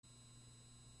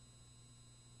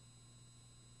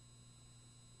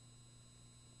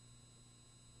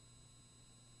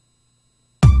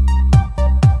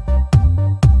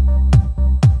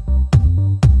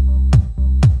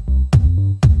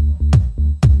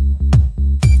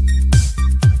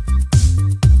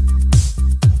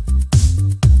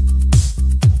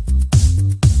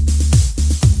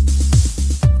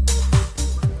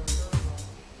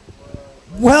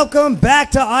welcome back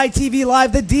to ITV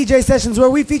Live, the DJ sessions where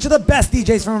we feature the best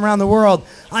DJs from around the world.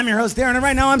 I'm your host, Darren, and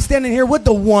right now I'm standing here with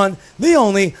the one, the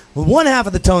only, one half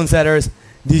of the Tone Setters,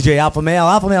 DJ Alpha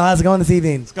Mehl. Alpha Mehl, how's it going this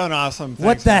evening? It's going awesome. Thanks,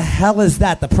 what the hell is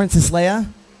that, the Princess Leia?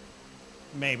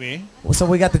 Maybe. So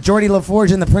we got the Geordie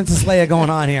LaForge and the Princess Leia going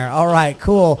on here. All right,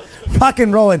 cool. Rock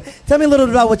and rolling. Tell me a little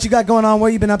bit about what you got going on, where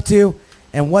you've been up to,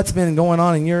 and what's been going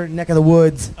on in your neck of the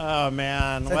woods. Oh,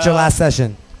 man. Since your last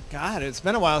session. God, it's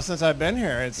been a while since I've been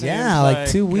here. It seems like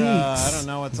 2 weeks. I don't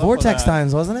know what's Vortex up with that.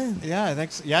 times, wasn't it? Yeah, I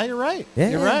think so. Yeah, you're right.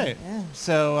 Yeah, you're right. Yeah.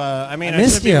 So, I mean, I I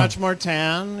should be you. much more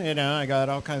tan. You know, I got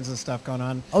all kinds of stuff going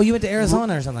on. Oh, you went to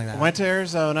Arizona or something like that? Went to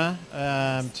Arizona,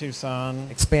 Tucson.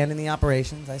 Expanding the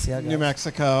operations. I see how it goes. New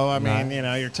Mexico. I mean, Right. you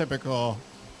know, your typical,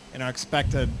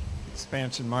 expected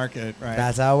expansion market, right?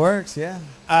 That's how it works, yeah.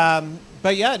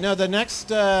 But yeah, no, the next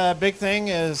big thing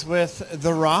is with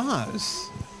the Roz.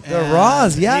 The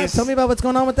Roz, yeah. Tell me about what's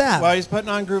going on with that. Well, he's putting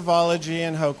on Groovology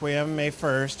in Hoquiam May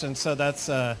 1st, and so that's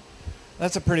a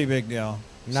pretty big deal.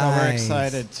 Nice. So we're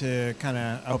excited to kind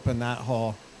of open that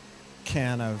whole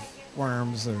can of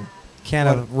worms or can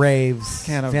of raves,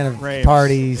 can of raves.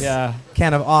 Parties, yeah,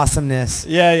 can of awesomeness.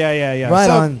 Yeah.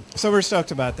 Right on. So we're stoked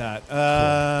about that.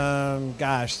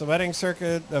 Gosh, the wedding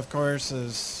circuit, of course,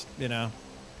 is the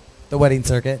wedding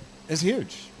circuit is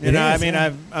huge. I mean,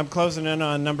 I'm closing in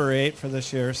on number 8 for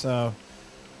this year, so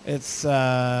it's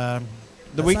the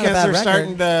weekends are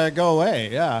starting to go away.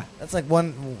 Yeah, that's like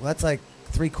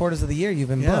 3/4 of the year you've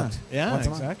been booked. Yeah,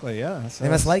 exactly. Yeah, so they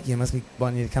must like you. Must be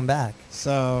wanting you to come back.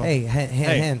 So hey,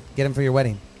 hint, get him for your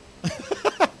wedding.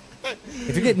 If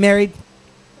you're getting married,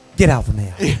 get Alpha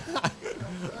Mehl.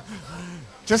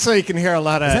 Just so you can hear a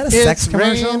lot of is that a sex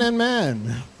commercial? Rain and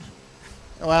Men.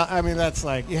 Well, I mean, that's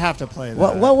like, you have to play that.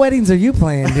 What weddings are you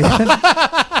playing, dude?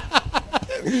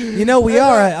 We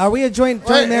are. Are we a joint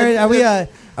marriage? Are we a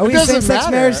same-sex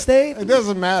marriage state? It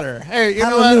doesn't matter. Hey, you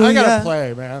know what? I got to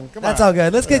play, man. Come on. That's all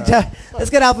good. Let's get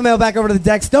Alpha Mehl back over to the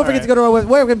decks. Don't forget to go to our website.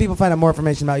 Where can people find out more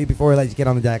information about you before we let you get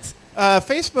on the decks?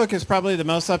 Facebook is probably the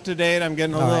most up-to-date. I'm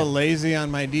getting a little lazy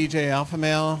on my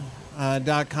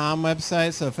DJAlphaMehl.com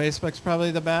website, so Facebook's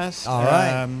probably the best. All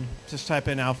right. Just type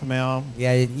in Alpha Mehl.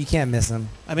 Yeah, you can't miss them.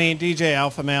 I mean, DJ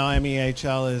Alpha Mehl,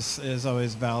 MEHL is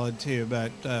always valid too,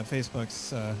 but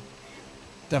Facebook's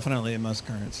definitely the most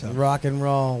current. So rock and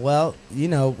roll. Well, you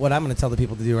know what I'm going to tell the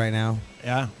people to do right now.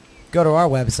 Yeah. Go to our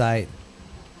website.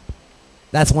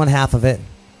 That's one half of it.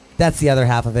 That's the other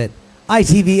half of it.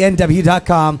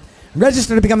 ITVNW.com.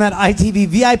 Register to become that ITV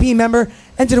VIP member.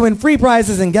 Enter to win free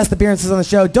prizes and guest appearances on the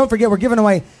show. Don't forget, we're giving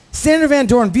away Sander Van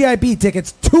Doorn VIP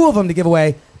tickets, 2 of them to give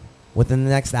away within the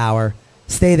next hour.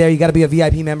 Stay there. You got to be a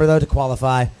VIP member, though, to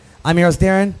qualify. I'm your host,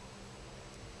 Darren.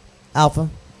 Alpha.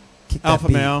 Kick that Alpha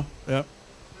beat. Mehl. Yep.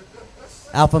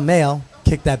 Alpha Mehl.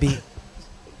 Kick that beat.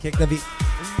 Kick the beat.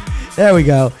 There we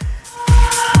go.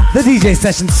 The DJ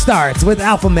session starts with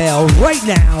Alpha Mehl right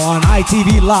now on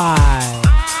ITV Live.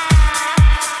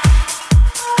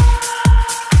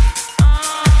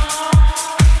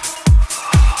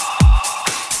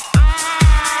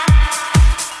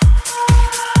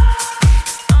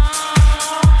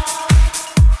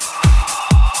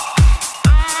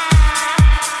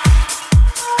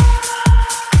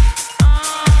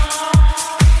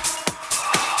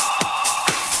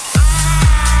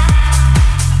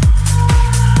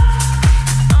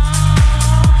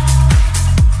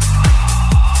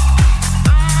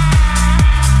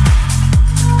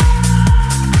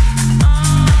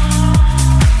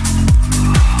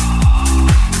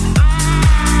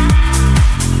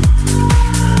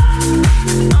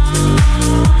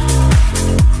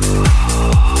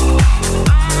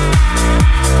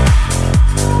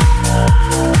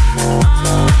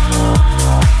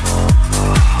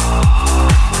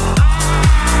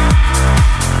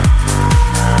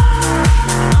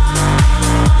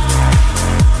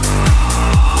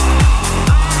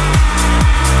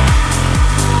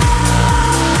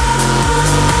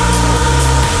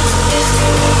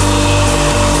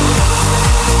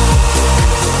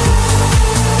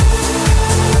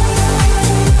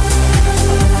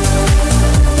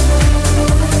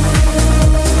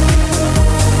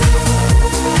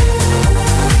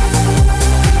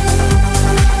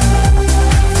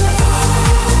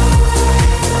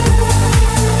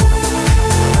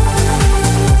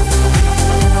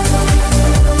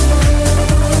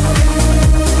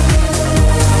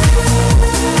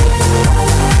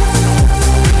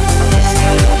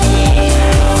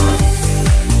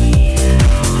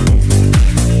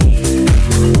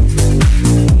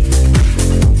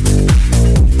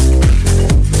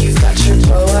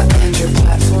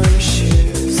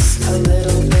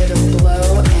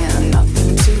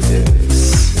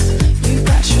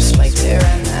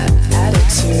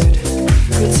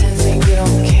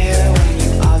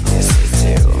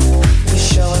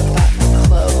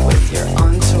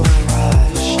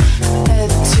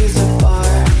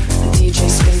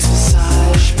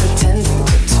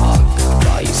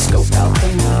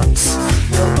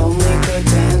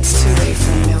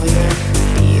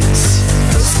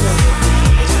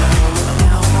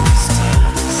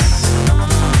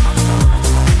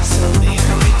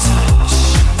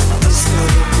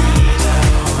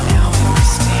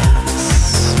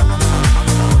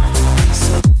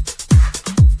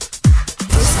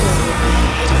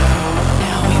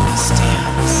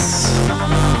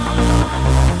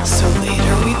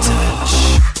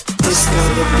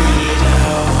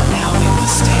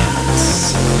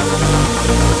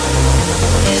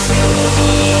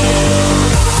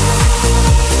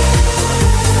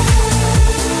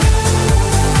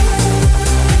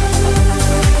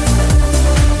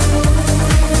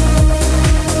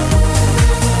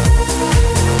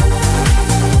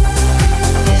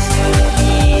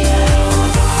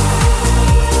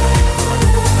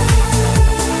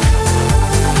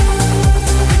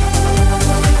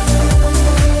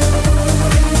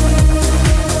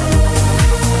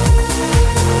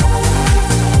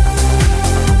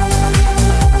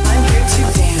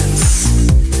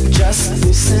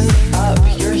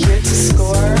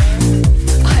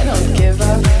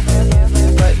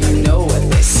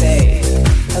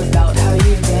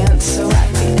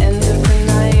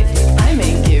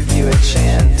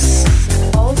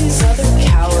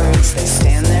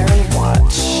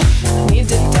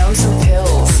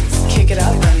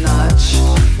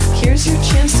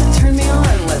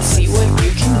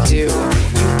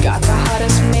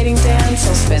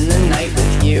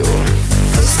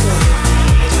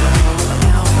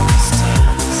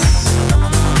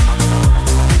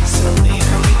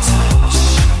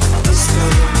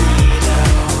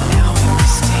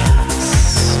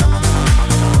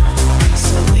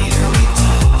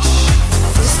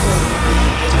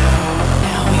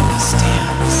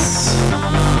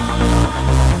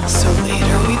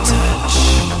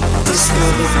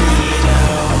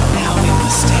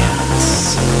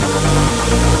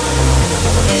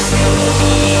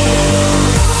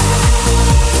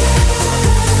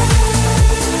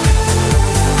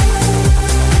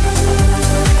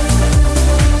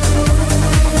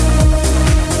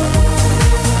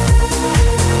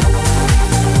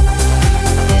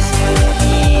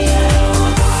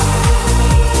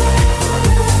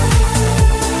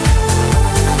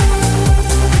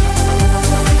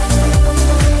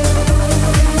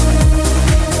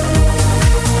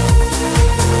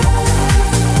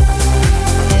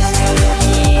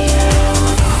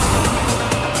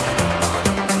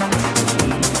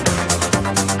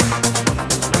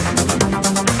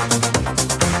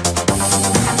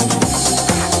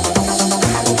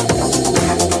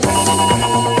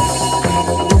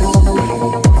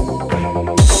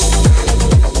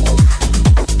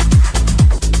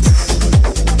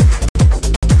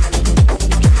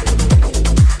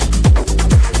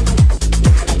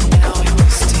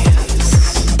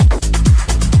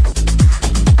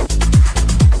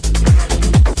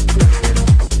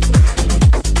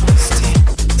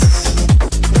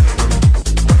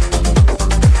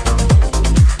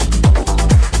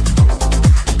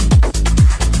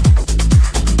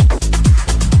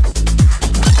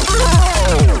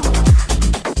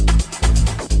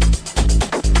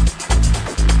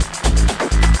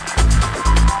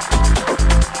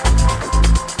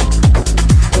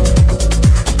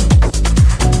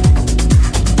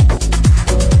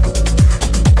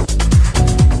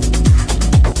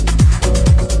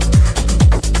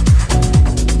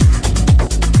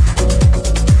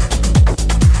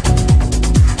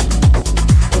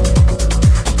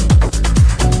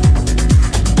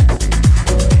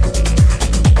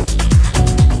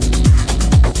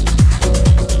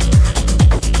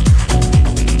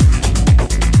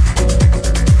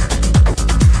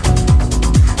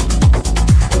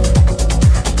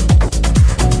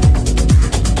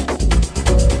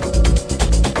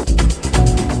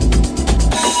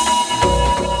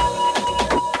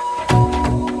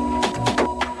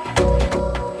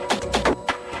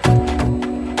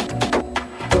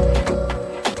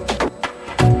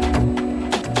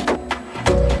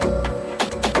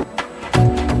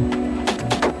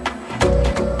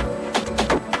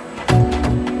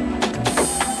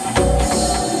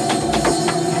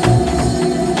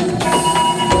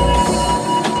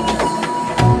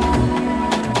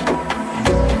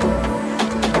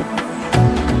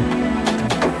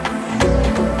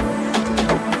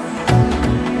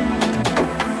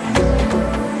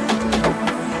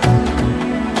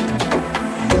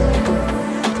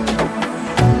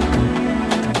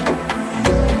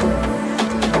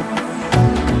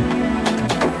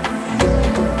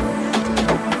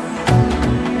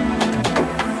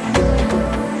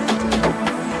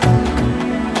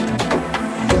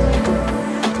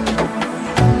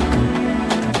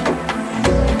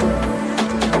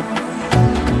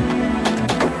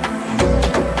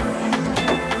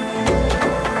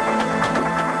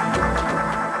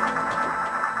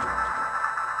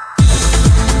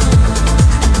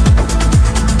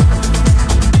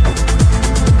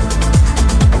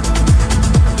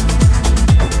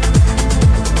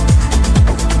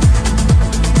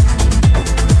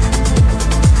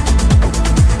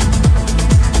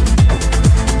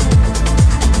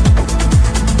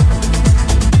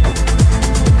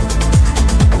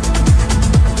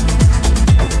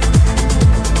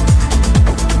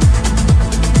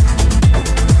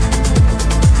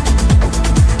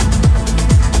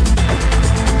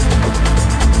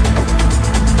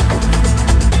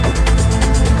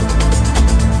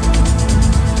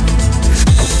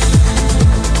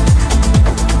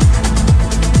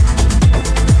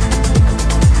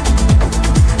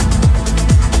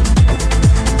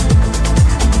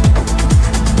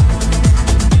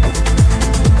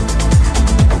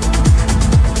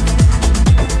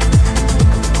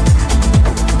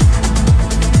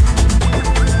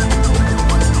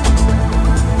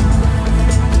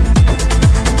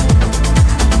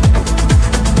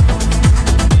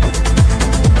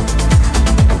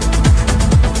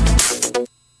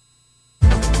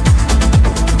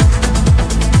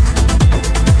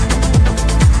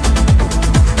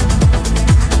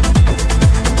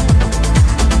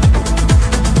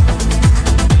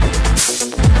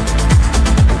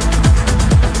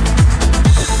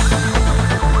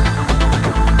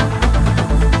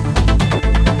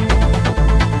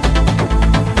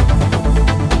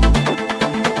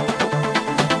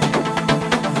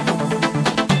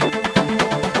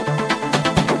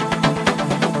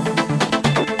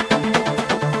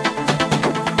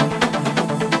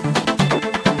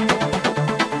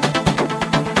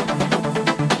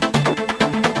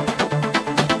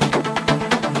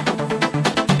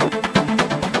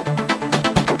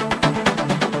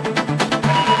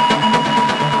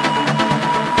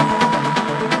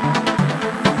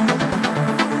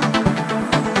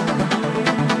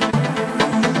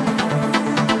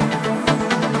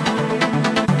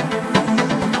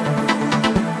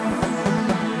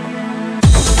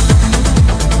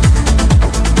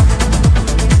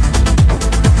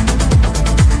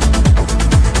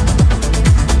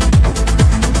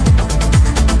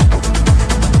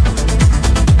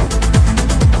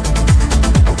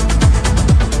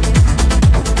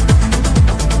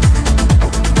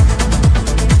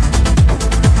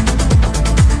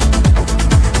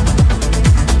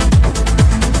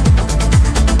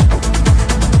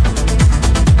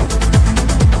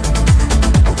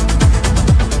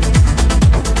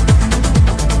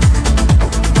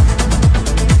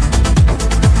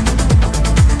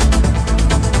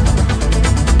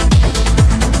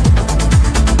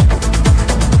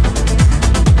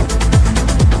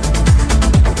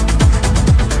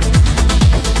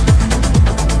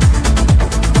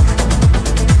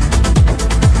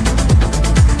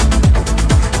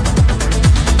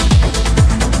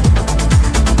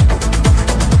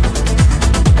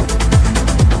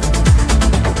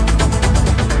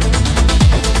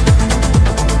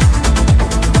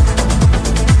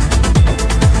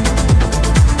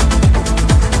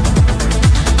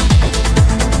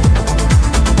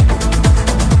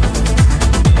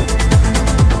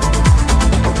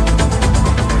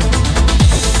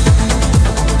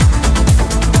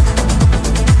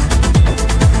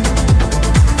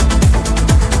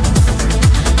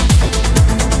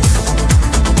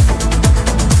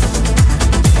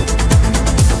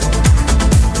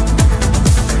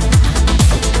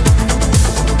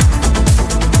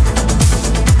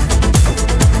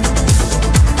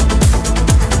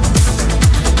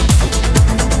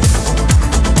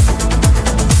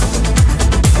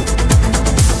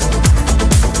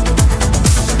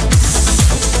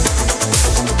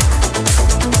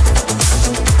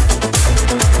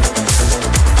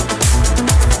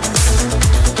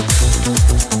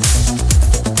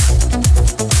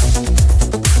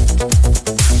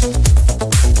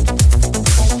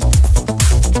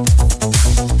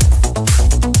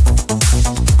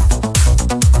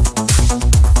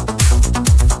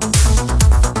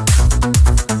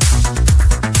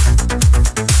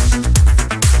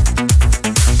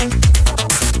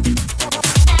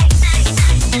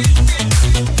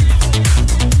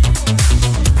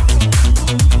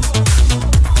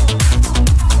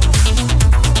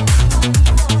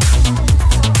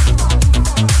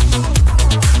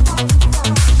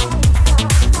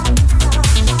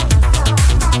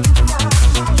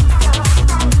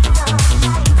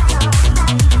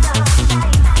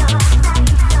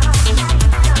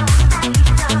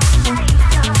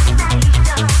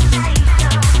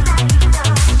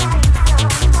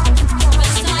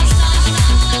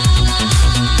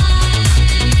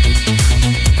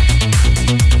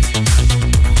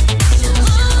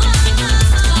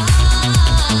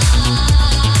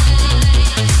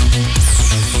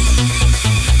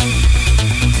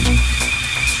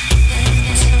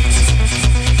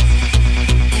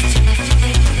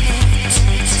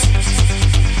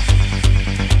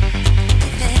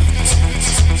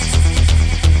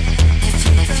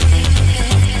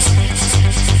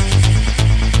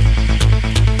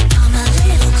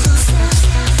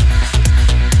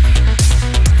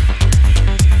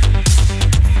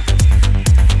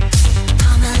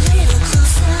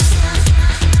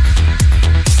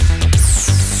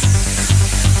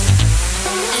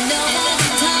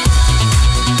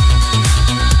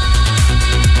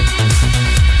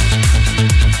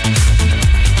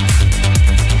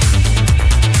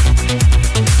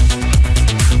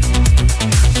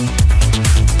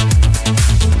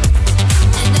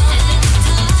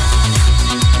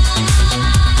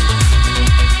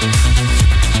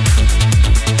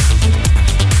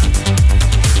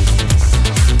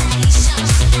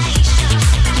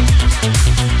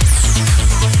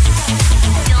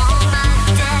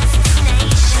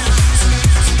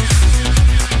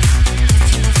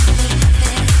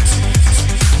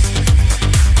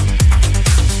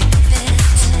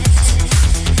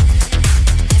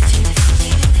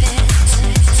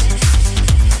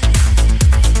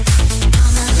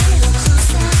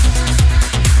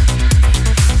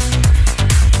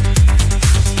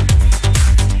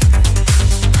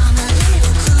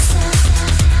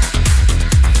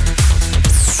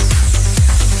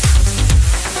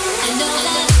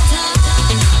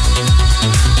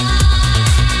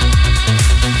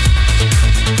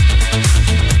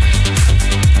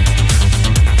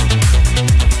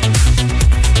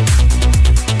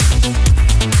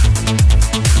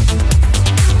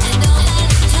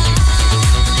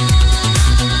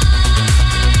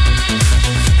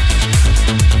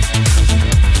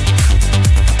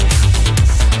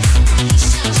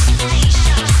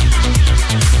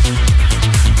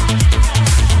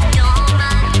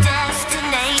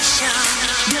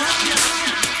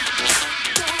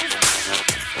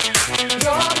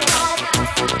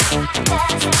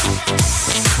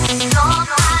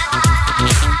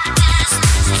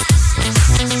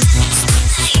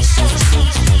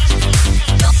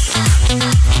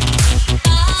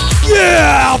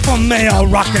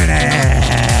 Mehl rocking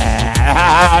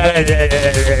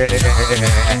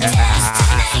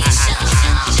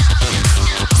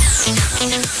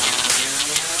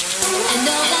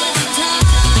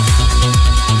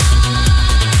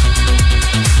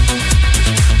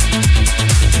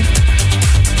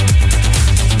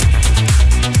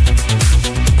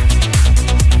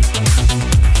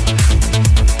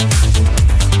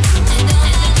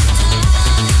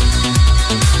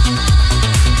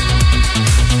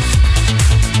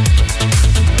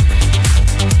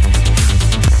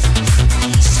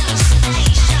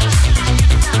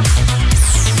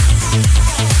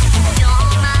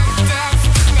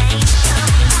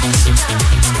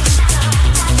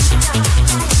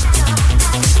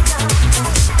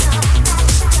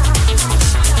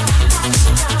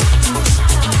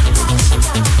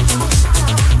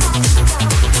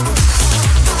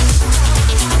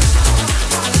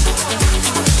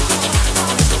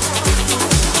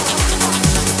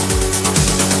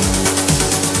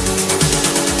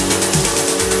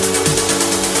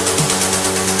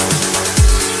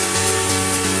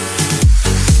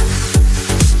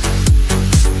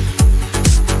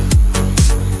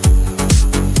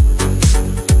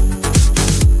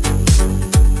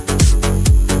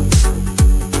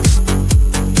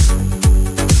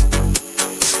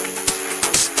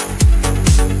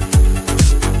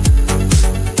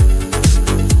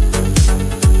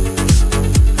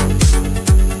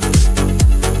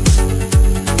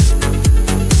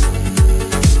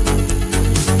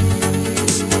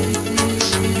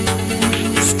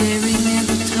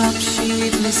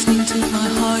listening to my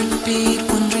heartbeat,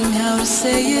 wondering how to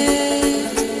say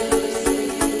it.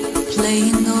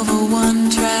 Playing over one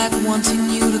track, wanting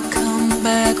you to come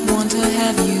back, want to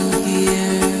have you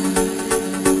here.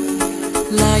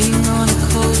 Lying on a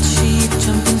cold sheet,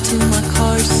 jump into my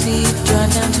car seat,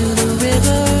 drive down to the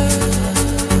river.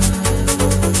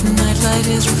 Nightlight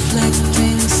is reflecting